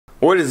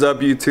What is up,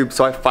 YouTube?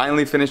 So I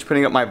finally finished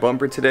putting up my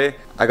bumper today.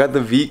 I got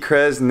the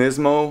Vicrez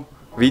Nismo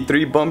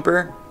V3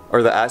 bumper,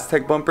 or the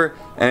Aztec bumper,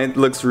 and it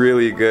looks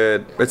really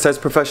good. It says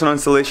professional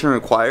installation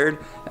required,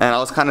 and I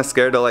was kind of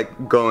scared to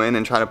like go in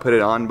and try to put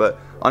it on, but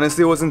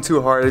honestly it wasn't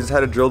too hard. I just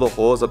had to drill the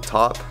holes up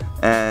top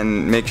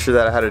and make sure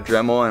that I had a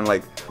Dremel and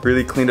like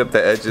really cleaned up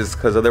the edges,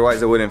 because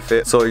otherwise it wouldn't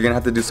fit. So you're gonna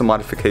have to do some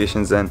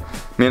modifications, and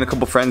me and a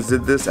couple friends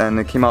did this and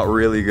it came out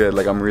really good.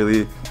 Like, I'm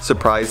really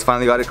surprised.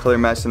 Finally got it color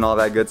matched and all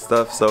that good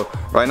stuff. So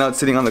right now it's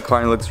sitting on the car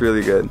and it looks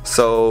really good.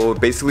 So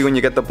basically when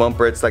you get the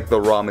bumper, it's like the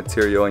raw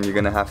material, and you're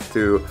gonna have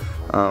to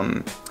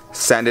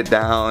sand it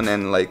down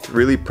and like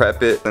really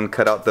prep it and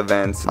cut out the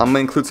vents. I'm gonna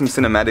include some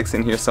cinematics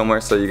in here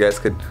somewhere so you guys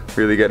could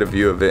really get a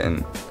view of it,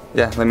 and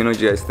yeah, let me know what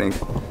you guys think.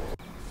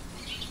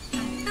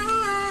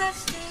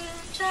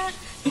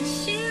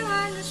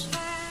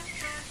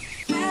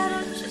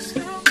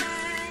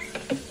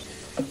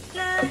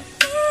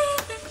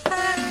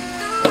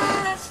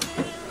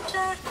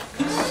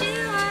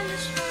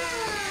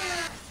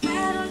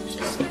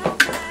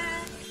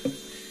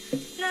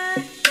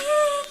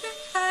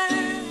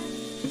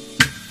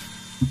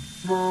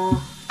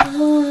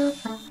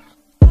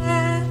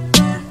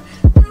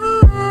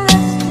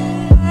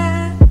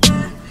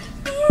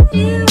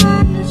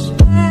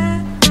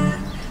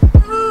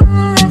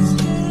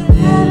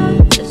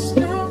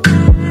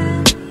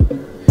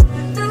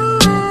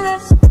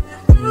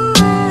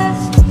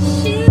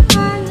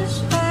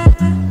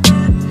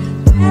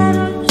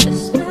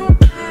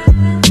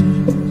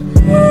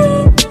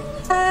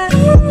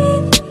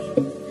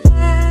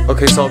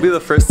 Okay, so I'll be the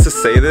first to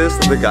say this.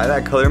 The guy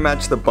that color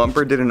matched the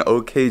bumper did an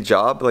okay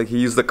job. Like, he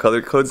used the color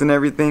codes and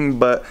everything,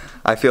 but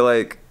I feel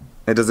like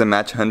it doesn't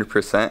match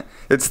 100%.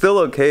 It's still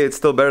okay. It's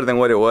still better than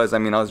what it was. I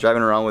mean, I was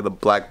driving around with a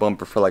black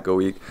bumper for like a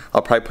week.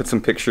 I'll probably put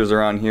some pictures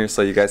around here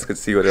so you guys could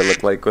see what it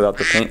looked like without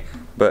the paint.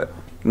 But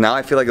now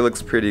I feel like it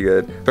looks pretty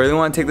good. So I really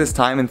want to take this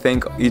time and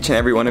thank each and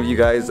every one of you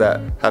guys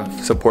that have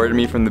supported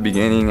me from the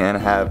beginning and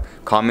have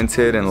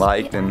commented and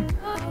liked, and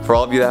for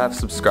all of you that have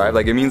subscribed.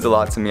 Like, it means a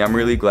lot to me. I'm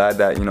really glad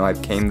that, you know,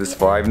 I've came this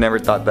far. I've never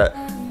thought that,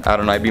 I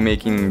don't know, I'd be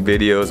making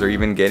videos or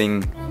even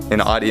getting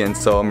an audience,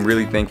 so I'm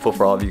really thankful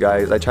for all of you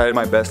guys. I tried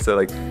my best to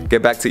like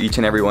get back to each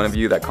and every one of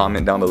you that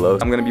comment down below.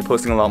 I'm gonna be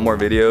posting a lot more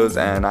videos,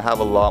 and I have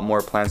a lot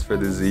more plans for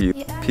the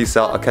Z. Peace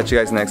out. I'll catch you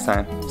guys next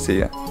time. See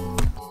ya.